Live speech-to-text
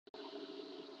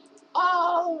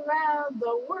All around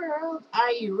the world,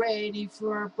 are you ready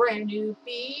for a brand new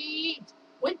beat?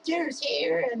 Winter's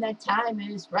here and the time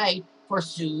is right for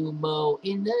sumo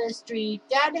in the street.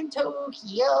 Down in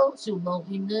Tokyo, sumo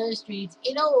in the streets.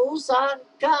 In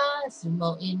Osaka,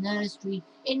 sumo in the street.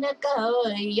 In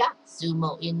Nagoya,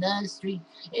 sumo in the street.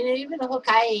 And even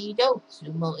Hokkaido,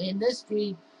 sumo in the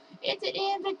street. It's an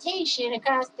invitation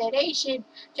across the nation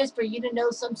just for you to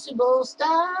know some sumo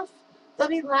stuff. There'll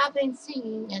be laughing,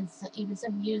 singing, and even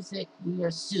some music. We are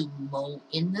sumo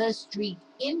in the street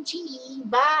in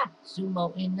Chiba,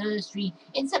 sumo in the street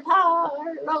in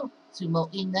Sapporo, sumo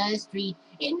in the street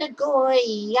in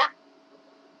Nagoya,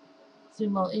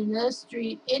 sumo in the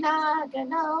street in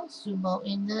Nagano, sumo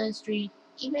in the street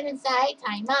even in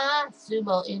Saitama,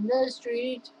 sumo in the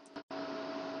street.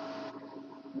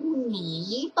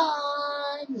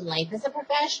 Nippon, life as a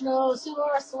professional, sumo.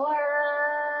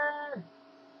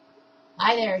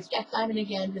 Hi there, it's Jeff Diamond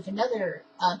again with another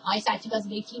ISAD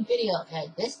 2018 video,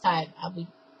 and this time I'll be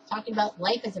talking about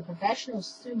life as a professional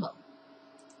sumo.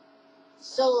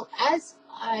 So, as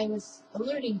I was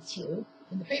alluding to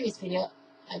in the previous video,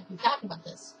 I've been talking about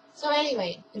this. So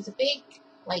anyway, there's a big,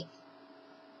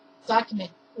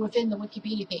 document within the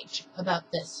Wikipedia page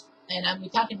about this, and I'll be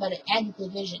talking about it and the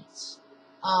divisions.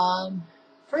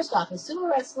 First off, a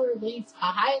sumo wrestler leads a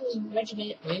highly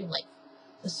regimented way of life.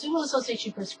 The Sumo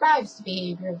Association prescribes the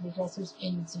behavior of the wrestlers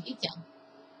in some detail.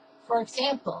 For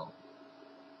example,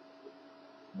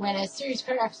 when a serious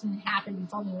car accident happened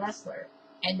involving a wrestler,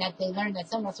 and that they learned that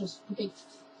some wrestlers were too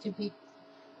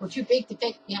big to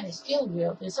fit behind a steering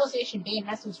wheel, the association banned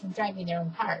wrestlers from driving their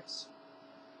own cars.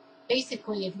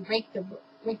 Basically, if you break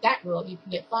that rule, you can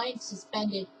get fined,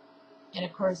 suspended, and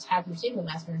of course have your single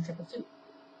master in trouble too.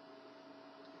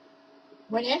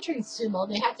 When entering sumo,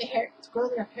 they have to grow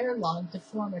their hair long to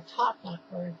form a top knot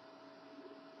or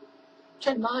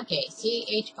chonmage,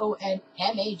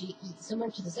 chonmage, similar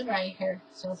to the samurai hair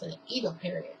styles of the Edo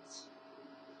periods.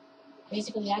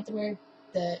 Basically, they have to wear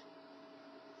the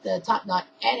top knot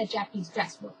and a Japanese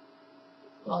dress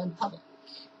while in public.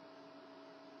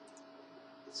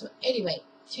 So anyway,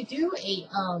 to do a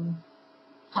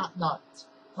top knot,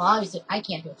 well, obviously I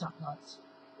can't do a top knot.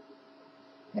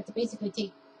 You have to basically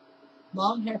take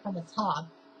long hair from the top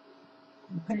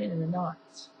and put it in a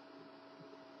knot.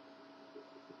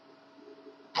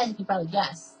 As you can probably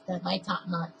guess, that my top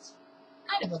knot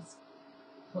kind of looks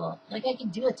cool. Like I can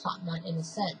do a top knot in a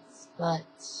sense,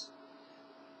 but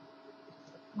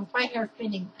with my hair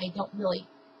thinning, I can't really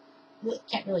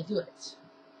do it.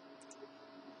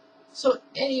 So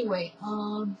anyway,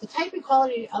 the type and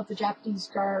quality of the Japanese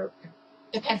garb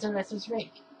depends on the wrestler's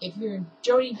rank. If you're in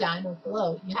Jori-dan or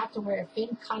below, you have to wear a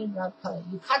thin cotton rod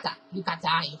called yukata.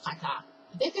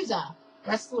 I think there's a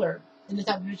wrestler in the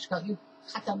top division called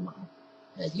yukata.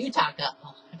 Yutaka.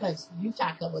 I thought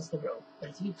Yutaka was the rule, but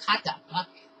it's yukata.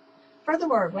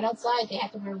 Furthermore, when outside, they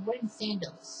have to wear wooden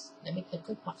sandals that make the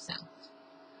click-pop sound.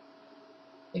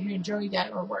 If you're in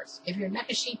Jori-dan or worse. If you're in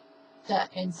Nakashita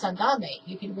and Sandame,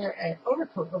 you can wear an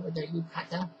overcoat over their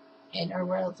yukata and are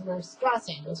allowed to wear straw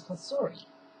sandals called sori.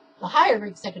 The higher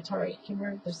rank secretary can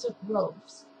wear their silk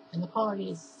robes, and the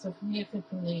quality is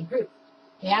significantly improved.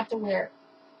 They have to wear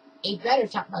a better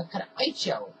top knot cut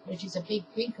aicho, which is a big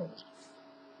wrinkle leaf.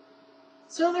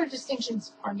 Similar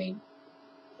distinctions are made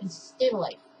in stable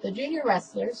life. The junior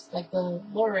wrestlers, like the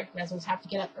lower rank wrestlers, have to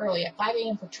get up early at 5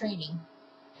 a.m. for training,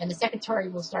 and the secretary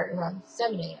will start around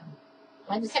 7 a.m.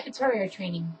 When the secretary are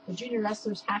training, the junior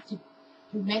wrestlers have to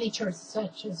do many chores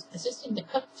such as assisting to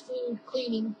cook food,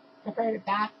 cleaning, prepare a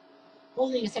bath,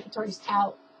 holding a secretary's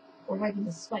towel, or wiping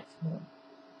the sweat from them.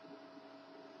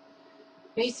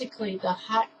 Basically, the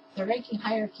ranking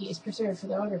hierarchy is preserved for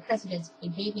the order of precedence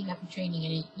in bathing after training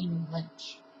and eating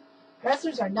lunch.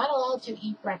 Wrestlers are not allowed to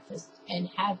eat breakfast and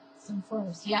have some form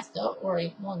of siesta or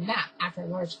a long nap after a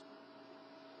large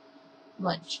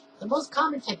lunch. The most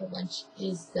common type of lunch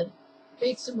is the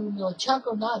big sumo meal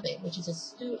chanko nabe, which is a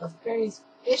stew of various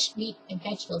fish, meat, and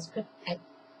vegetables cooked at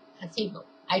a table.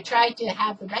 I tried to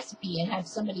have the recipe and have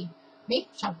somebody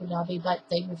make chanko nabe, but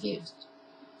they refused.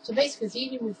 So basically, it's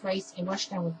eaten with rice and washed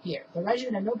down with beer. The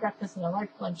regimen of no breakfast and a large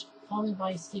lunch, followed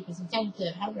by sleep, is intended to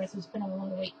help wrestlers put on a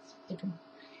lot of weight to compete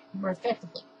more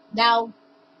effectively. Now,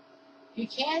 you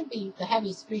can be the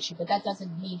heaviest creature, but that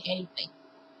doesn't mean anything.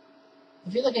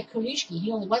 If you look at Konishiki,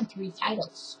 he only won 3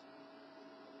 titles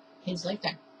in his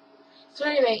lifetime. So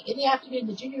anyway, in the afternoon,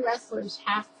 the junior wrestlers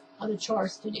have other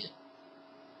chores to do,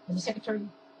 and the secretary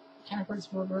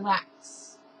counterparts will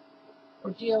relax or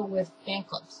deal with fan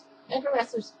clubs. Younger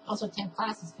wrestlers also attend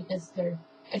classes because their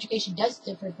education does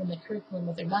differ from the curriculum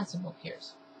of their non-sumo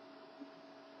peers.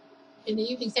 In the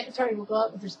evening, secretary will go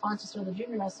out with responses so the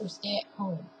junior wrestlers stay at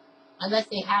home, unless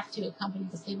they have to accompany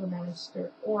the stable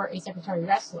master or a secretary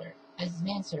wrestler as his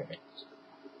manservant.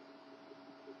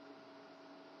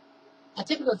 A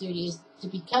typical duty is to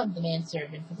become the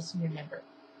manservant for the senior member.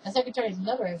 A secretary has a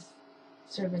number of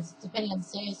servants, depending on the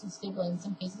status of the stable, and in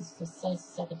some cases the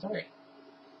size of the secretary.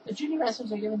 The junior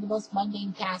wrestlers are given the most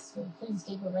mundane tasks of cleaning the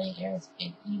stable, running errands,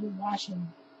 and even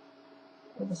washing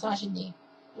or massaging the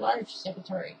large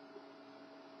secretary.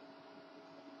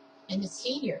 And the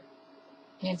senior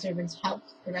manservants help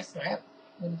the wrestler out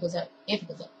when he goes out, if he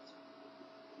goes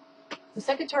out. The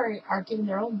secretary are given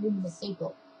their own room in the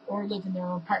stable, or live in their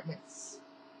own apartments,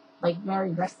 like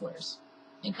married wrestlers.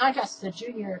 In contrast, the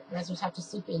junior wrestlers have to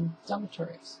sleep in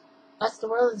dormitories. Thus, the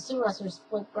world of the sumo wrestlers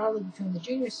split broadly between the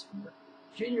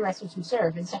junior wrestlers who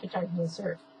serve and secretary who is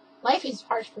served. Life is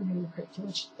harsh for new recruit, to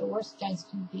which the worst gangs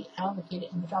can be allocated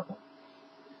in the drop of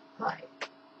high.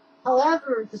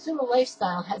 However, the sumo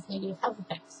lifestyle has negative health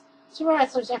effects. Sumo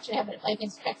wrestlers actually have a life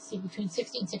expectancy between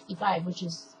 60 and 65, which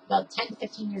is about 10 to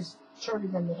 15 years shorter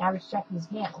than the average Japanese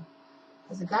male,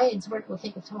 as the diet's work will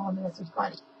take a toll on the wrestler's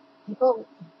body.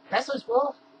 Wrestlers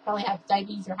will probably have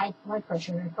diabetes or high blood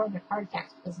pressure and prone to heart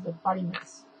attacks because of their body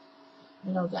mass.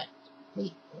 You know that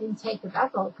the intake of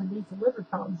alcohol can lead to liver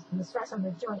problems, and the stress on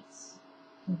their joints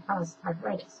can cause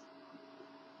arthritis.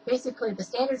 Basically, the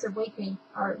standards of weight gain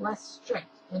are less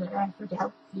strict in an effort to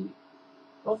help the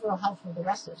overall health of the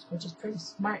wrestlers, which is pretty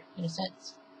smart in a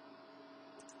sense.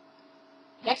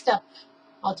 Next up,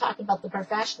 I'll talk about the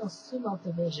professional sumo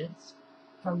divisions,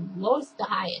 from lowest to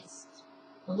highest.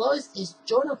 The lowest is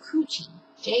Jonokuchi,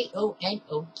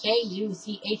 Jonokuchi.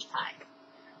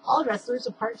 All wrestlers,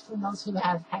 apart from those who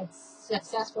have had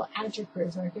successful amateur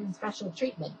careers, are given special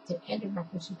treatment to enter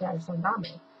Makushita or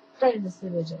Sandame, starting this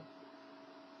division.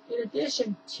 In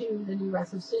addition to the new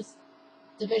wrestlers, this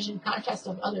division contrasts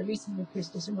of other recent recruits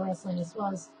to sumo wrestling, as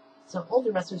well as some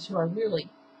older wrestlers who are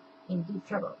really in deep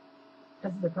trouble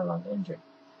because of their prolonged injury.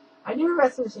 Our new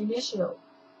wrestler's initial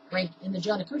rank in the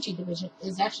Jonokuchi division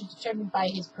is actually determined by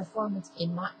his performance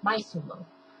in My Sumo,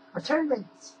 a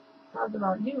tournament held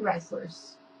about new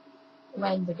wrestlers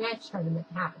when the grand tournament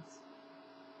happens.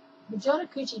 The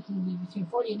Jonokuchi can be between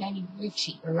 40 and 90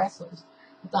 rikishi, or wrestlers,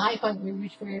 with the high point we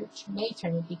reach for each May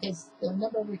tournament because the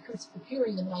number of recruits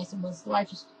appearing in the My Sumo is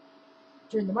largest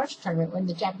during the March tournament when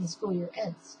the Japanese school year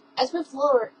ends. As with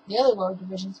the other lower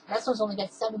divisions, wrestlers only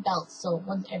get 7 belts, so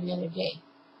one every other day.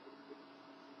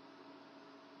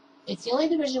 It's the only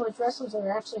division with wrestlers that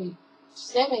are actually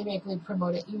semi-regularly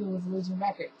promoted, even with a losing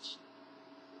record.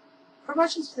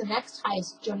 Promotions to the next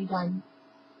highest Jonidan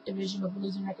division with a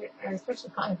losing record are especially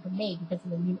common for May because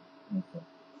of the new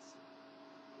influence.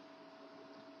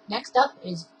 Next up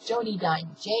is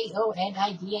Jonidan,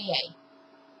 Jonida,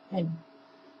 and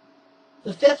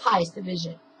the 5th highest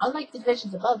division. Unlike the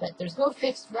divisions above it, there's no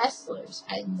fixed wrestlers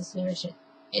in this division.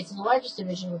 It's the largest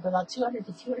division with about 200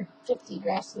 to 250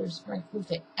 wrestlers ranked with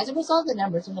it. As a result of the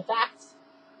numbers and the fact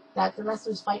that the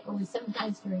wrestlers fight only 7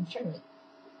 times during the tournament,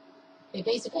 they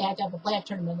basically have to have a playoff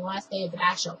tournament on the last day of the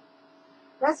battle.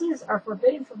 Wrestlers are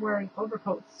forbidden from wearing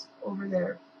overcoats over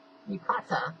their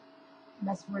yukata, and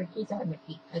that's where kita and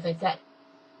miki, as I said.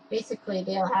 Basically,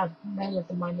 they'll have many of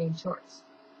the mundane chores.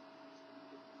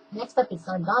 Next up is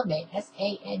Sandame,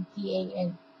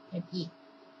 Santame.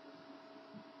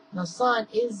 Now, San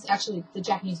is actually the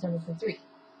Japanese number for 3,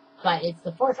 but it's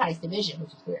the 4th highest division,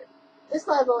 which is weird. This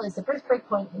level is the first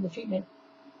breakpoint in the treatment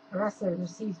a wrestler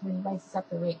receives when he rises up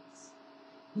the ranks.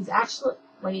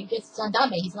 When he gets to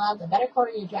Sandame, he's allowed a better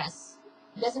quality dress.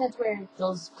 He doesn't have to wear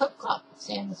those clip-clop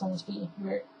sandals on his feet. He can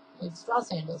wear straw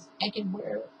sandals and can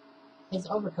wear his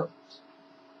overcoat.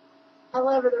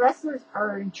 However, the wrestlers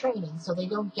are in training, so they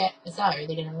don't get a salary,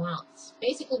 they get an allowance.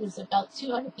 Basically, there's about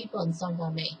 200 people in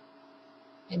Sandame,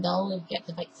 and they'll only get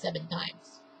to fight 7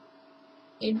 times.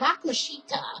 In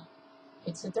Makushita,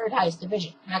 it's the 3rd highest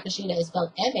division. Makushita is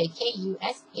spelled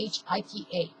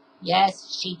Makushita.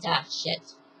 Yes, Shita,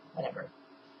 shit, whatever.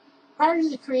 Prior to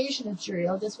the creation of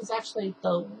Juryo, this was actually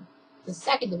the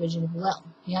 2nd division, if you will,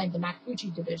 behind the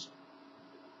Makuchi division.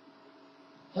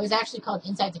 It was actually called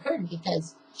Inside the Curtain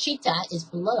because Shita is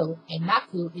below and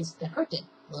Maku is the curtain,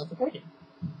 below the curtain.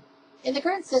 In the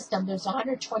current system, there's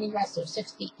 120 wrestlers,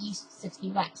 60 east, 60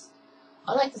 west.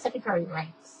 Unlike the secondary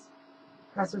ranks,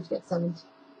 wrestlers get 7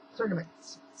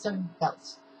 tournaments, 7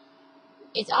 belts.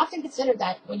 It's often considered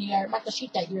that when you are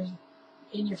Makushita, you're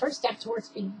in your first step towards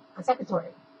being a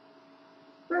secretary.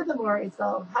 Furthermore, it's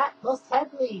the most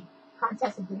heavily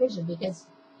contested division because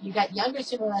you got younger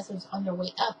sumo wrestlers on their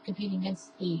way up competing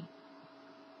against the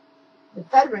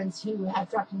veterans who have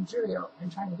dropped in Juryo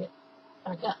and trying to get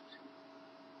back up.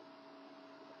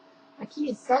 key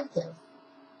incentive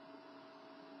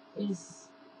is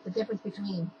the difference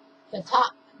between the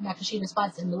top Makashita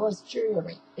spots and the lowest Juryo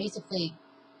rank, basically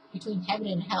between heaven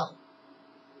and hell.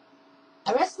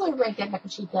 A wrestler ranked at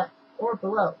Makashita or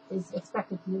below is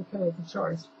expected to carry the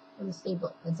chores for the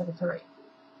stable and secretary.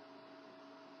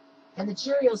 And the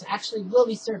Juryos actually will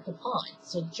be served upon.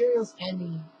 So Juryos and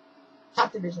the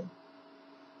top division.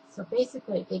 So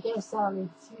basically, they get a salary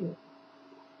too.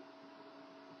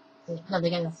 No, they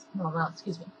get a small amount,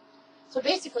 excuse me. So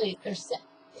basically, there's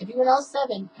if you win all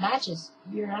 7 matches,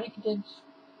 you're automatically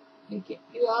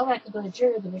go to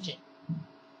Jury division.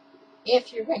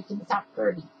 If you're ranked in the top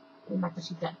 30 in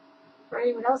Makashita. For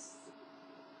anyone else,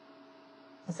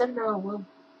 a 7-0 will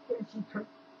guarantee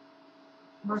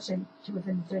promotion to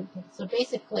within the 30 points. So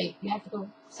basically, you have to go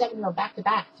 7-0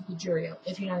 back-to-back to be Juryo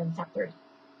if you're not in the top 30.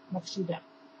 Makashita.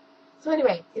 So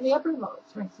anyway, in the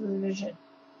uppermost ranks of the division,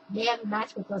 may have a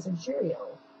match with those in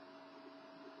Juryo,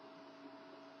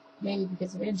 maybe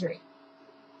because of injury,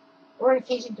 or on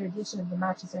occasion the addition of the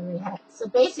matches they already had. So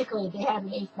basically, they have an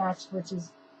 8th match, which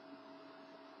is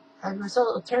a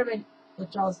result of tournament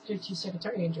withdrawals due to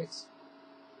secretary injuries.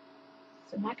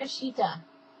 So Makashita,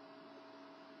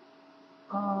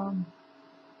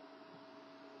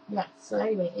 yeah. So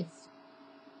anyway,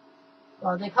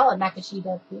 they call it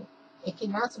Makashita. It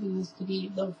can also be used to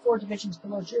be the 4 divisions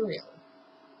below Juryo,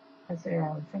 as they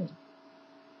are in training.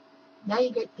 Now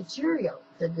you get the Juryo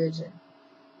division,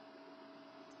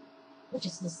 which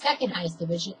is the 2nd highest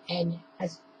division and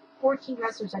has 14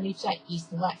 wrestlers on each side,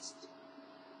 east and west.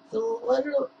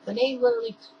 The name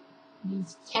literally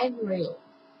means 10 ryu,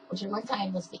 which at one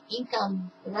time was the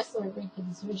income the wrestler ranked in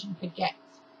this division could get.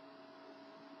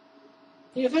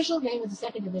 The official name of the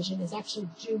 2nd division is actually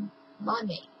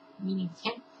Jumane, meaning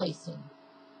 10th placing.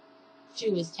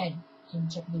 Ju is 10 in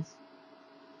Japanese.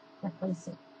 10th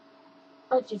placing.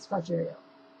 But it's called Juryo.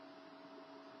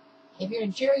 If you're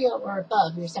in Juryo or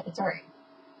above, you're secretary.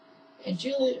 And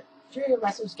Juryo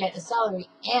wrestlers get a salary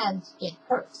and get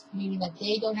perks, meaning that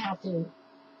they don't have to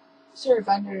serve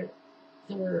under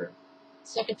their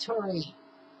secretary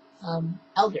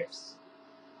elders.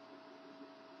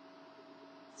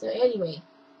 So anyway,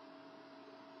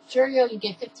 Juryo, you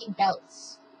get 15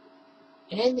 belts.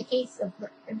 And in the case of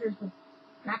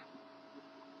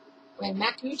when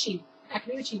Makuuchi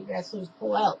wrestlers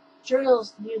pull out,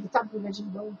 Juryo's near the top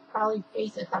division will probably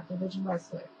face a top division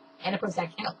wrestler. And of course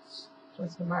that counts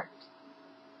towards the mark.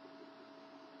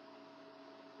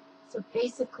 So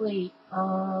basically,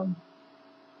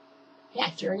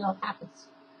 Juryo happens.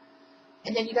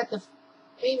 And then you got the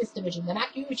famous division, the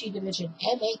Makuuchi division,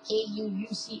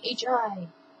 Makuuchi.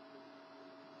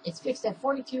 It's fixed at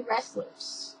 42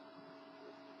 wrestlers,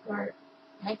 or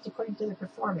ranked according to their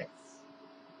performance.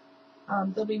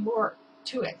 There'll be more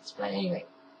to it, but anyway.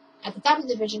 At the top of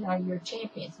the division are your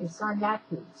champions, your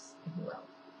Sanyakus, if you will,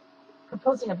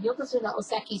 composing of Yokozuna,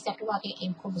 Osaki, Sekiwake,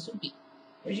 and Komusubi.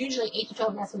 There's usually 8 to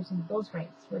 12 wrestlers in those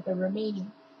ranks, with the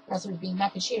remaining wrestlers being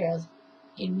Makashiras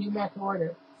in numerical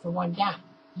order for 1 down,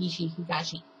 Nishi,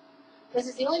 Higashi. This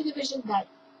is the only division that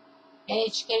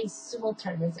NHK's sumo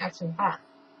tournaments actually have,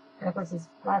 and of course it's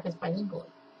broadcast bilingually.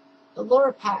 The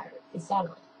lower part is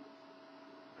satellite.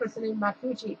 Of course, the name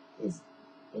Makuuchi is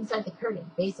inside the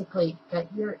curtain, basically, that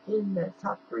you're in the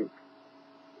top group.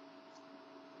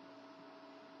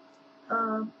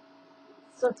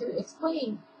 So to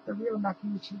explain the real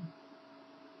Makuuchi,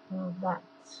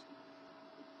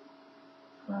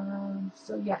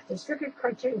 there's stricter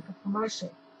criteria for promotion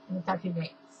in the top 2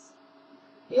 ranks.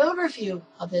 The overview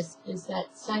of this is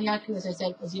that Sanyaku, as I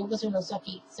said, was Yokozuna,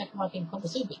 Osaki, Sekiwake, and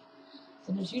Komusubi.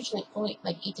 So there's usually only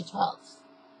like 8 to 12.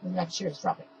 The next year is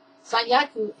dropping.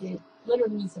 Sanyaku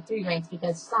literally means the 3 ranks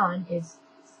because San is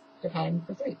Japan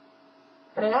for 3.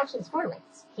 But it actually is 4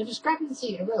 ranks. The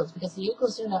discrepancy arose because the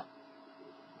Yokozuna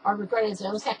are regarded as the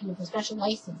Osaki with a special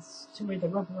license to wear the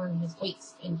rope around his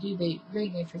waist and do the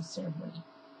ring entry ceremony.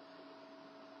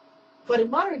 But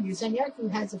in modern use, Sanyaku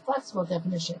has a flexible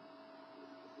definition.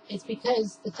 It's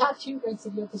because the top 2 ranks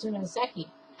of Yokozuna and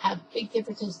Osaki have big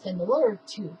differences than the lower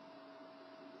 2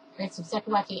 ranks of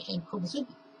Sekiwake and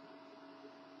Komusubi.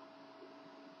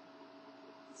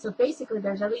 So basically,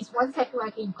 there's at least 1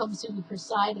 Sekiwake and Komusubi per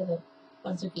side of the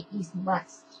Banzuki east and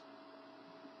west.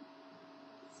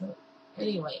 So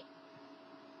anyway,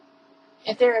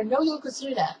 if there are no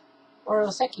Yokozuna or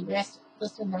Osaki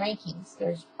listed in the rankings,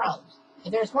 there's problems.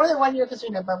 If there's more than 1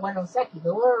 Yokozuna but 1 Osaki,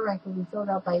 the lower rank will be filled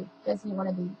out by designating one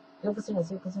of the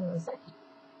Yokozunas, Yokozuna, Osaki.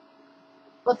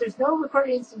 But there's no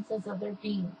recorded instances of there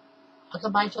being a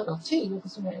combined total of 2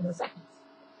 Yokozuna and Osakis.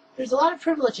 There's a lot of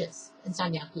privileges in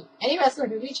Sanyaku. Any wrestler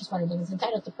who reaches one of them is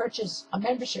entitled to purchase a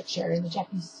membership share in the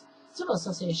Japanese Sumo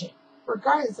Association,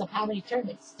 regardless of how many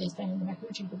tournaments they spend in the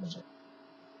Makuuchi division.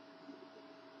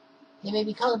 They may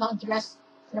be called upon to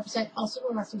represent all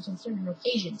sumo wrestlers on certain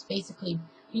occasions, basically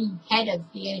being head of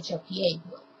the NHLPA.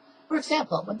 For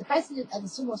example, when the president of the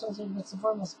Sumo Association makes a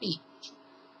formal speech,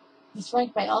 he's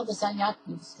flanked by all the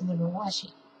Sanyakus in the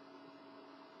Nawashi,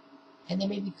 and they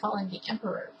may be calling the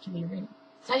emperor to the arena.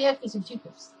 Sanyakus in two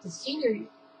groups. The senior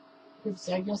groups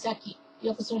are Yokozuna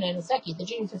and Oseki. The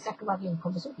juniors are Sakuragi and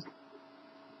Komusubi.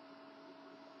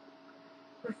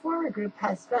 The former group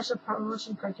has special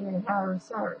promotion criteria and higher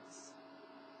salaries.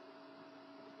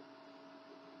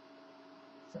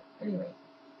 So, anyway.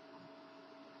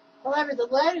 However, the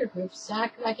latter groups,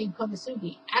 Sakuragi and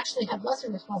Komusubi, actually have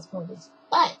lesser responsibilities.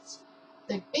 But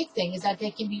the big thing is that they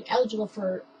can be eligible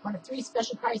for one of 3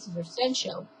 special prizes or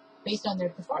sensho based on their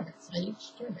performance at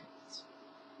each tournament.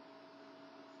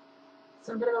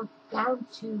 So I'm going to go down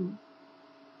to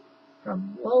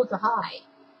from low to high.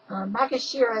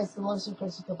 Makashira is the lowest, of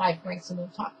course, with the 5 ranks in the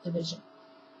top division.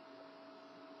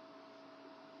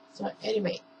 So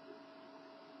anyway,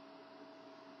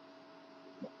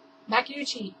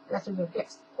 Makuuchi wrestlers are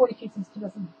fixed, 42 since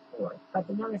 2004, but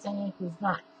the number Sanyaku is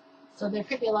not. So there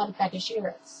could be a lot of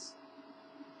Makashiras.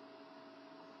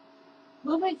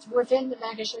 Movements within the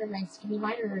Makashira ranks can be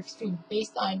minor or extreme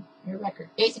based on your record.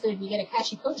 Basically, if you get a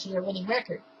Kashikoshi or winning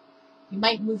record, you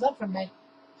might move up from the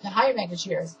higher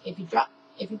Makashiras. If you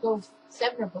go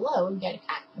 7 or below and get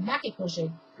a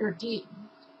Makikoshi,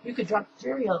 you could drop to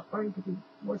Juriel, or you could be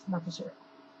worse than Makashira.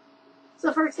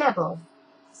 So, for example,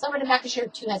 someone in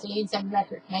Makashira 2 has an 87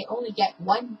 record, and I only get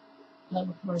 1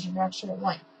 level promotion, Makashira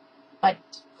 1. But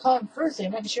come Thursday,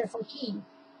 Makashira 14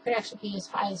 could actually be as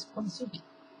high as Komusubi.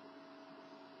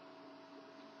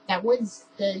 That wins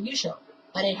the Yusho,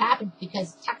 but it happened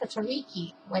because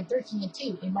Takatoriki went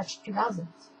 13-2 in March 2000,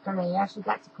 so they actually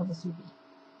got to Komusubi.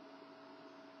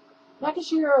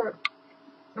 Makashira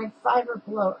ranked 5 or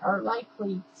below are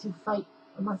likely to fight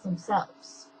amongst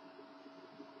themselves.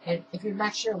 And if you're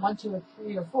not sure 1, 2, or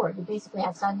 3, or 4, you basically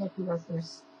have Sanyaku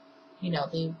wrestlers,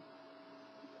 the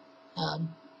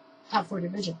top 4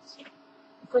 divisions,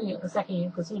 including Oseki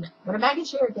and Yokozuna. When a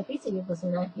Makashira defeats a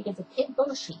Yokozuna, he gets a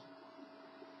Kinboshi,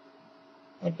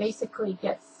 and basically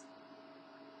gets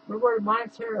rewarded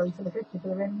monetarily for the victory for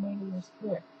the remainder of his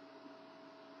career.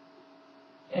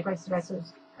 And of course, the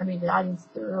audience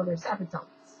throw their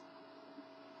sabatones.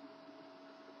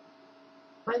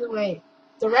 By the way,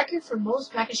 the record for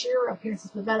most Makashira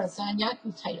appearances without a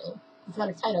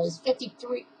title is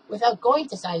 53, without going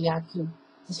to Sanyaku,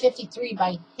 is 53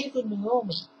 by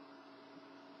Higunoumi.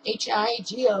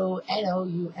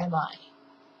 Hignoumi.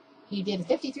 He did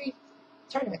 53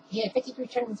 tournament. He had 53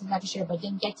 tournaments in Makashira, but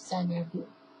didn't get to Sanyaku.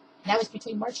 And that was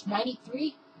between March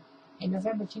 93 and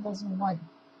November 2001.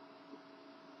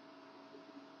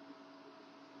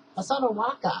 Asano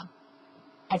Waka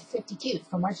had 52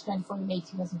 from March 94 to May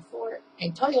 2004,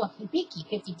 and Toyo Hibiki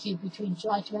 52 between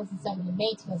July 2007 and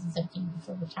May 2017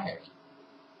 before retiring.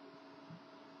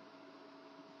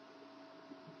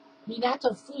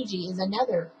 Minato Fuji is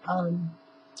another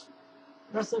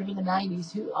wrestler in the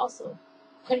 90s who also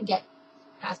couldn't get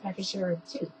past Makashira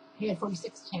 2. He had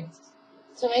 46 chances.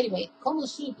 So anyway,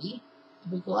 Komusubi,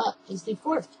 if we go up, is the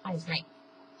 4th highest rank.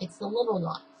 It's the little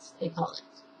knots, they call it.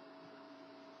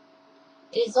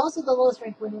 It is also the lowest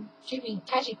rank when achieving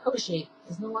Kashikoshi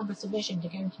is no longer sufficient to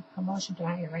guarantee promotion to a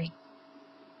higher rank.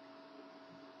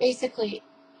 Basically,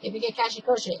 if you get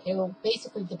Kashikoshi, it will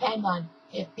basically depend on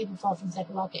if people fall from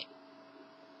Sekurake.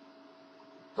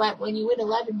 But when you win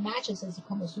 11 matches as a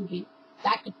Komusubi,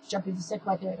 that could jump into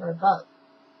Sekurake or above.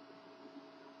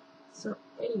 So,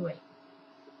 anyway,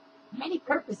 many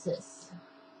purposes.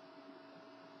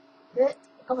 The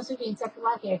Komusubi and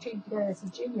Sekurake are treated together as the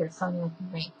junior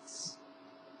Sanyaku ranks.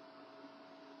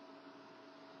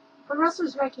 For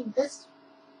wrestlers reaching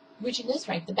this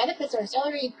rank, the benefits are a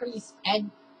salary increase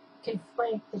and can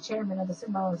flank the chairman of the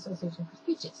Sumo Association for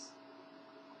speeches.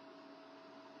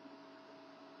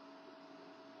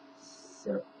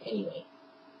 So, anyway,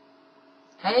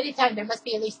 at any time there must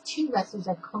be at least 2 wrestlers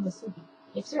at Komusubi.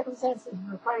 If circumstances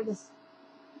require this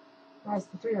rise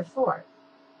to 3 or 4,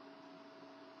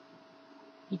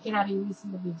 he cannot be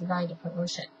reasonably denied a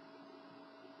promotion.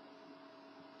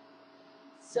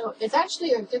 So it's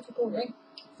actually a difficult rank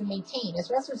to maintain, as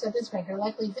wrestlers at this rank are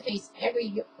likely to face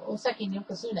every Oseki and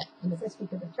Yokozuna in the first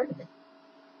week of the tournament.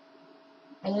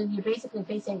 And then you basically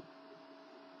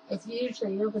it's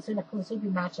usually a Yokozuna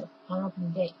Komusubi matchup on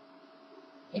opening day.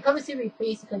 And Komusubi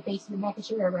basically faces the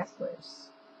Makashira wrestlers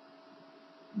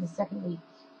in the second week.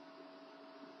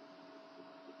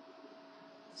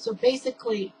 So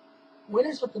basically,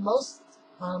 winners with the most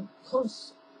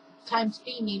times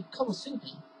being named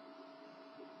Komusubi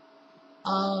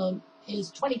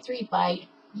is 23 by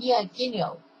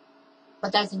Ginyo,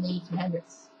 but that's in the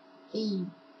 1800s.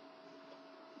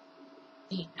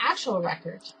 The actual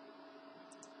record,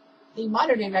 the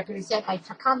modern day record, is set by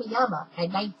Takamiyama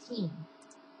at 19.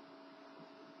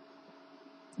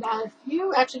 Now, if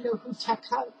you actually know who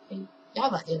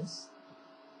Takamiyama is,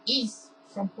 he's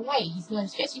from Hawaii. He's known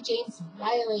as Jesse James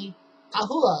Riley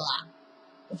Kahulala,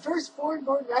 the first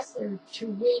foreign-born wrestler to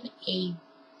win a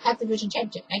half division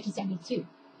championship, 1972.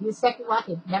 He was second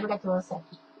walking, never got to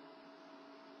Osaki.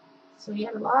 So he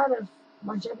had a lot of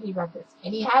longevity records,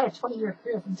 and he had a 20-year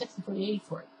career from 64 to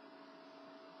 84.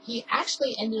 He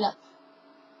actually ended up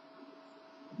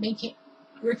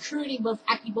recruiting both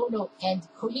Akibono and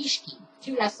Konishiki,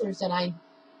 two wrestlers that I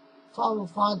follow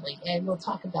fondly, and we'll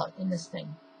talk about in this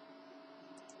thing.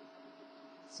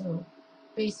 So,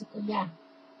 basically, yeah.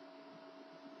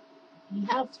 He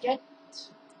helped get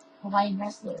Hawaiian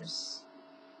wrestlers.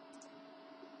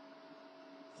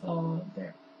 So,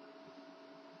 there.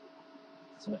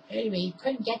 So, anyway, he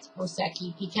couldn't get to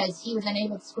Osaki because he was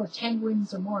unable to score 10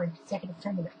 wins or more in consecutive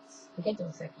tournaments to get to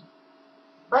Osaki.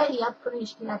 But he helped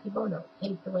Konishiki and Akibono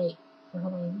pave the way for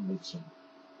Hawaiian reaching.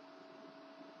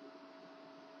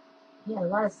 He had a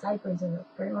lot of sideburns in it.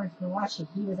 For anyone who's been watching,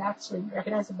 he was actually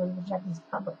recognizable in the Japanese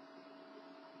public.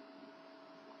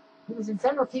 He was in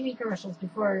several TV commercials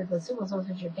before the Sumo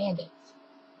Soldier banned it.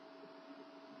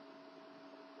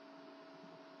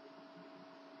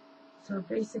 So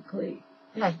basically,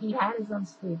 yeah, he had his own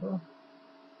stable.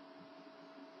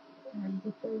 And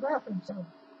he did very well for himself.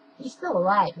 He's still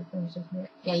alive.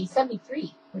 Yeah, he's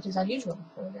 73, which is unusual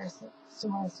for a wrestler.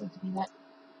 Sumo wrestler to be that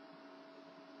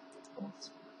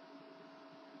old.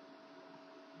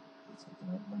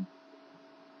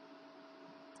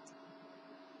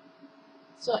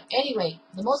 So anyway,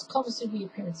 the most Komusubi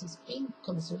appearances being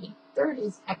Komusubi. Third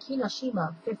is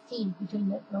Akinoshima, 15,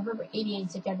 between November 88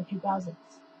 and September 2000.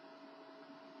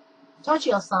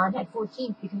 Toshio-san had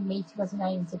 14 between May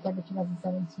 2009 and September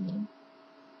 2017.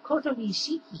 Koto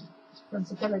Nishiki, from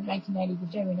September 1990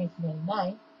 to January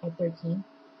 1999, had 13.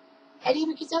 And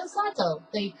even Kizuna Sato,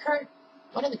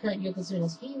 one of the current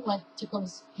Yokozunas,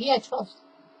 he had 12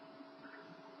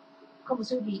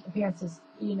 Komusubi appearances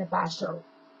in a basho.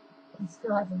 And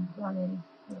still hasn't won any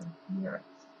near it.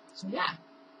 So yeah.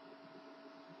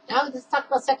 Now let's talk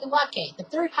about Sekiwake, the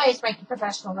third highest ranked in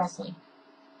professional wrestling.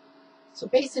 So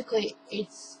basically,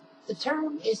 the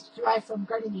term is derived from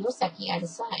guarding the oseki at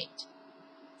his side.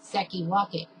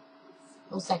 Sekiwake.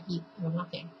 Oseki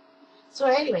wake. So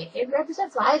anyway, it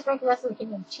represents the highest ranked wrestler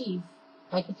can achieve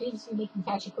by continuously making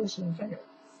kachikoshi in tournaments.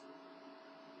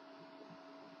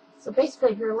 So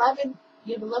basically, if you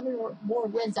have 11 or more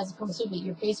wins as a Komusubi,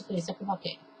 you're basically a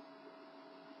Sekiwake.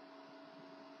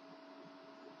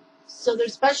 So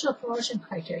there's special promotion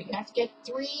criteria. You have to get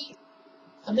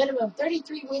a minimum of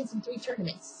 33 wins in 3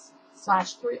 tournaments, /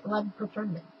 11 per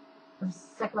tournament, from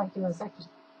Sekiwake to Osaki.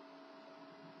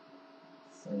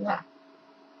 So yeah.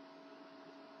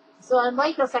 So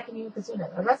unlike Osaki and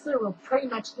Yokozuna, a wrestler will pretty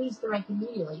much lose the rank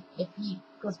immediately if he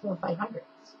goes below 500.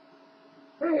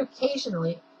 Very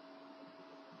occasionally,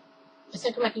 a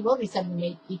Sekiwake will be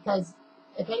 7-8 because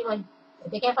if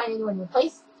they can't find anyone to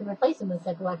replace him in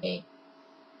Sekiwake,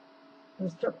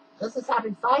 there's trouble. This has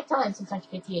happened 5 times since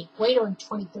 1958. Guido in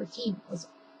 2013 was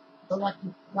the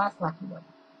last lucky one.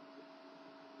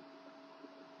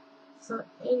 So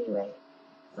anyway,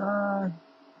 the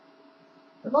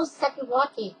most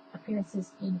Sekiwake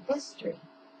appearances in history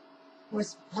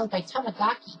was held by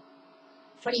Tamagaki,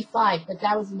 25, but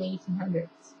that was in the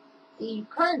 1800s.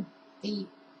 The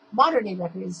modern day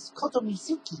record is Koto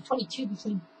Mitsuki, 22,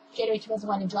 between January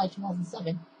 2001 and July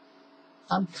 2007.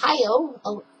 Kaio,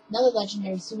 another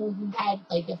legendary sumo who had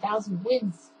like 1,000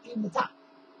 wins in the top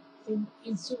in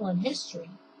sumo in history,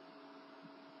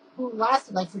 who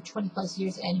lasted like for 20 plus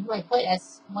years, and who I put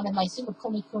as one of my sumo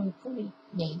kumi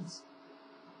names,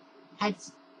 had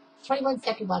 21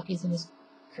 Sekiwakes in his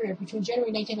career between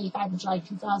January 1985 and July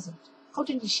 2000.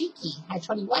 Koto Nishiki had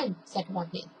 21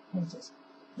 Sekiwake appearances.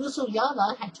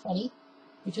 Musuyama had 20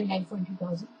 between 1994 and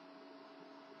 2000.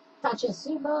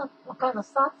 Tachiyasuma, Wakano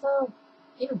Sato,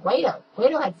 even Guido.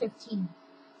 Guido had 15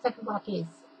 Sekiwakes.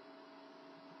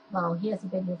 Well, he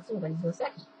hasn't been Yokozuna, but he's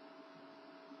Oseki.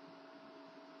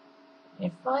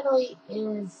 And finally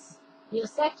is the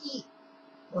Oseki.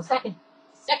 Well, second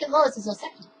lowest is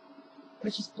Oseki,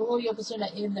 which is below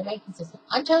Yokozuna in the ranking system.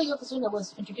 Until Yokozuna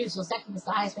was introduced, Oseki was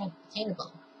the highest rank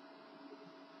attainable.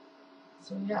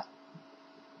 So yeah.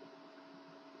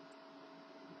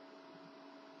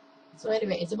 So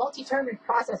anyway, it's a multi-tournament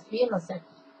process to be in Oseki.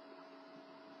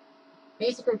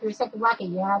 Basically, if you're second bracket,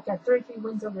 you have to have 33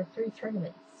 wins over 3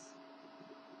 tournaments.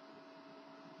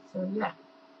 So yeah,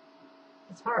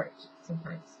 it's hard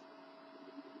sometimes.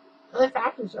 Other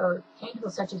factors are tangible,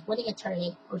 such as winning a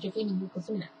tournament or defeating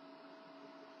Yokozuna.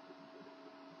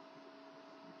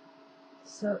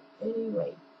 So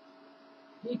anyway,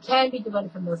 you can be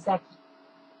demoted from Oseki.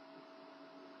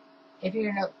 If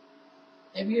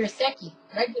you're a Seki,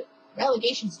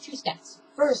 relegation's 2 steps.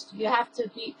 First, you have to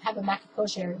have a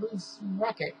Makikoshi losing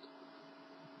record.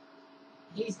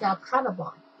 He's now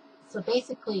Kanabon. So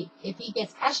basically, if he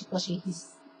gets Kashikoshi,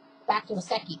 he's back to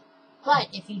Oseki. But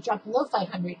if you drop below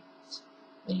 500,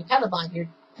 when you're Kanabon, you're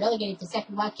relegated to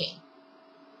Sekiwake.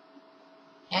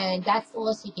 And that's the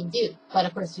lowest you can do. But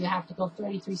of course, you have to go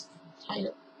 33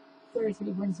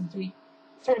 wins in 3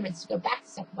 tournaments to go back to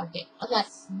Sekiwake,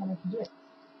 unless no one can do it.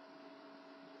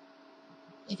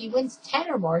 If he wins 10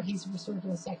 or more, he's restored to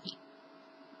Oseki.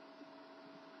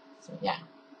 So yeah.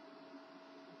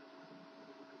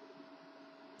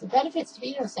 The benefits to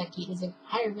being Oseki is a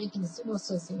higher rank in the Sumo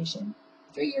Association,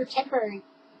 3-year temporary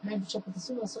membership with the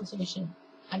Sumo Association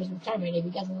on his retirement if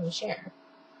he doesn't want to share.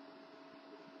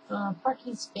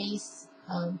 Parking space,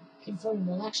 can vote in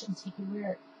elections, he can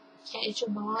wear Kaicho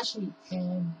Mawashi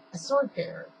and a sword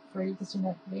bearer for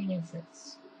Yokozuna main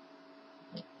entrance.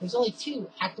 There's only 2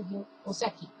 active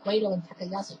Oseki, Guido and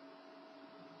Takayasu.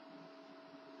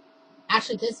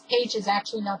 Actually, this page has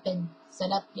actually not been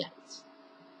set up yet.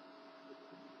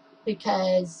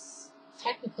 Because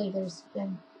technically there's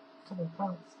been a couple of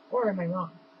problems. Or am I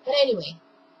wrong? But anyway,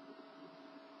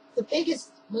 the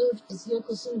biggest move is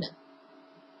Yokozuna.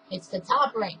 It's the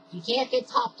top rank. You can't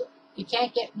get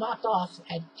knocked off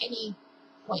at any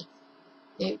point.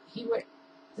 The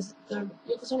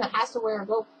Yokozuna has to wear a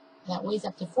rope that weighs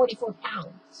up to 44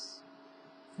 pounds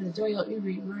for the Doyo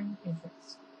Uri ring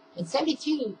entrance. In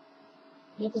 72,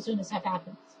 Yokozunas have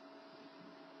happened.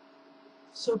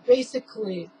 So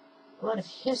basically, a lot of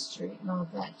history and all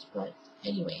that, but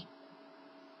anyway.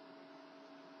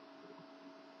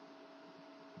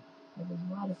 There's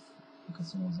a lot of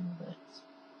Yokozunas and all that.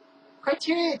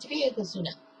 Criteria to be a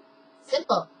Yokozuna.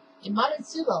 Simple. In modern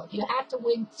sumo, you have to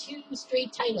win 2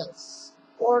 straight titles,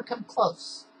 or come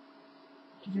close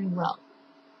to doing well.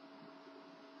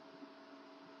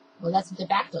 Well, that's a de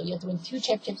facto. You have to win 2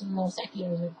 championships in the Oseki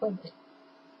or the equivalent.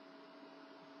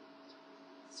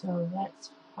 So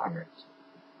that's hard.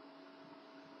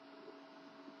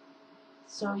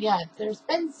 So yeah, there's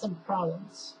been some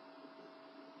problems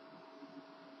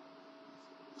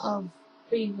of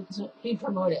being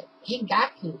promoted.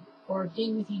 Hingaku, or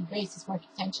being within grace, is more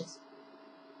contentious.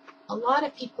 A lot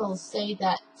of people say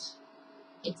that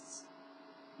it's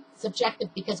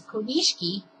subjective because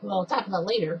Konishiki, who I'll talk about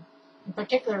later, in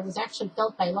particular, was actually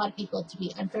felt by a lot of people to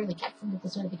be unfairly kept from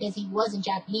Yokozuna because he wasn't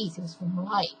Japanese, he was from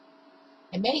Hawaii.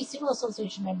 And many Sumo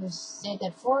Association members say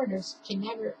that foreigners can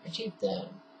never achieve the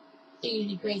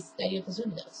dignity grace that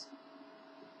Yokozuna does.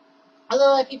 Although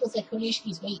a lot of people said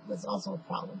Konishiki's weight was also a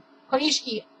problem.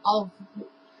 Konishiki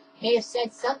may have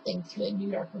said something to a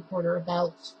New York reporter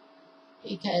about,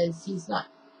 because he's not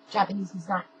Japanese, he's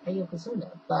not a Yokozuna,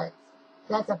 but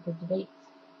that's up for debate.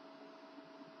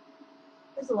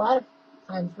 There's a lot of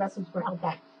times wrestlers were held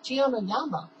back. Chiyono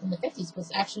Yama in the 50s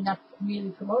was actually not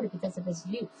immediately promoted because of his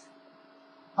youth,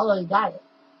 although he got it.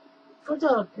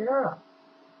 Futo Akira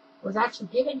was actually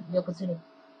given Yokozuna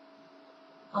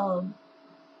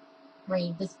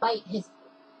reign despite his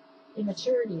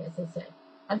immaturity, as I said.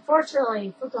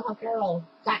 Unfortunately, Futo Akira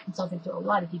got himself into a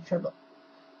lot of deep trouble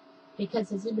because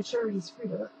his immaturity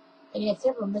screwed him up, and he had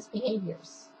several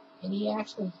misbehaviors, and he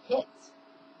actually hit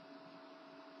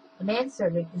a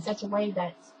manservant in such a way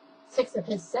that 6 of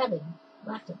his 7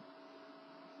 left him.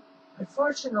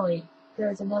 Unfortunately, there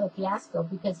was another fiasco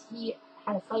because he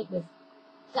had a fight with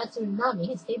Tatsuri Nami,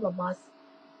 his stable boss,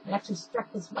 and actually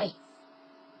struck his wife.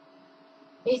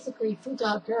 Basically,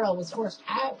 Futo Akira was forced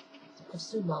out of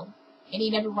sumo, and he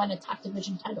never won a top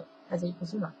division title as a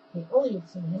Yokozuna, the only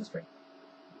Yokozuna in history.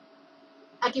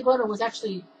 Akebono was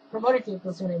actually promoted to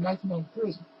Yokozuna in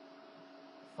 1993.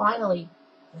 Finally,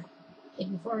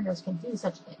 thinking foreigners can do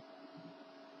such a thing.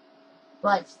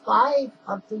 But 5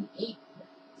 of the 8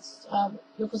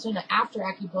 Yokozuna after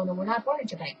Akebono were not born in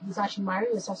Japan. Musashi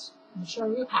Maru,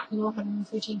 Shoru, Hakuno, and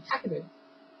Fuji Kakeru.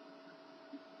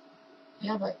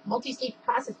 You have a multi-stage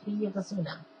process to be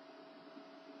Yokozuna.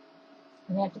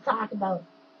 And we have to talk about,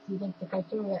 do you think, the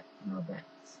criteria and all that.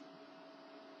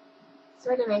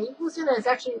 So anyway, Yokozuna is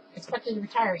actually expected to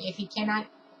retire if he cannot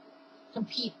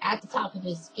compete at the top of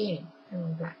his game and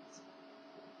all that.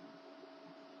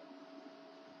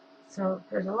 So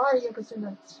there's a lot of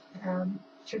Yokozuna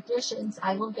traditions.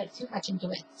 I won't get too much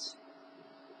into it.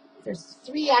 There's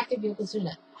 3 active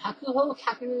Yokozuna: Hakuho,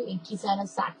 Kakeru, and Kizuna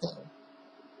Sato.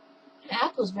 And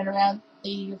Hakuho's been around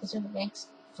the Yokozuna ranks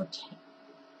for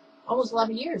almost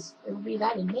 11 years. It will be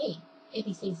that in May, if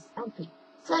he stays healthy.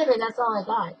 So anyway, that's all I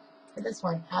got for this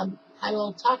one. I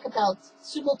will talk about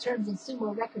sumo terms and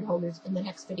sumo record holders in the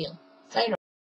next video. Sayonara.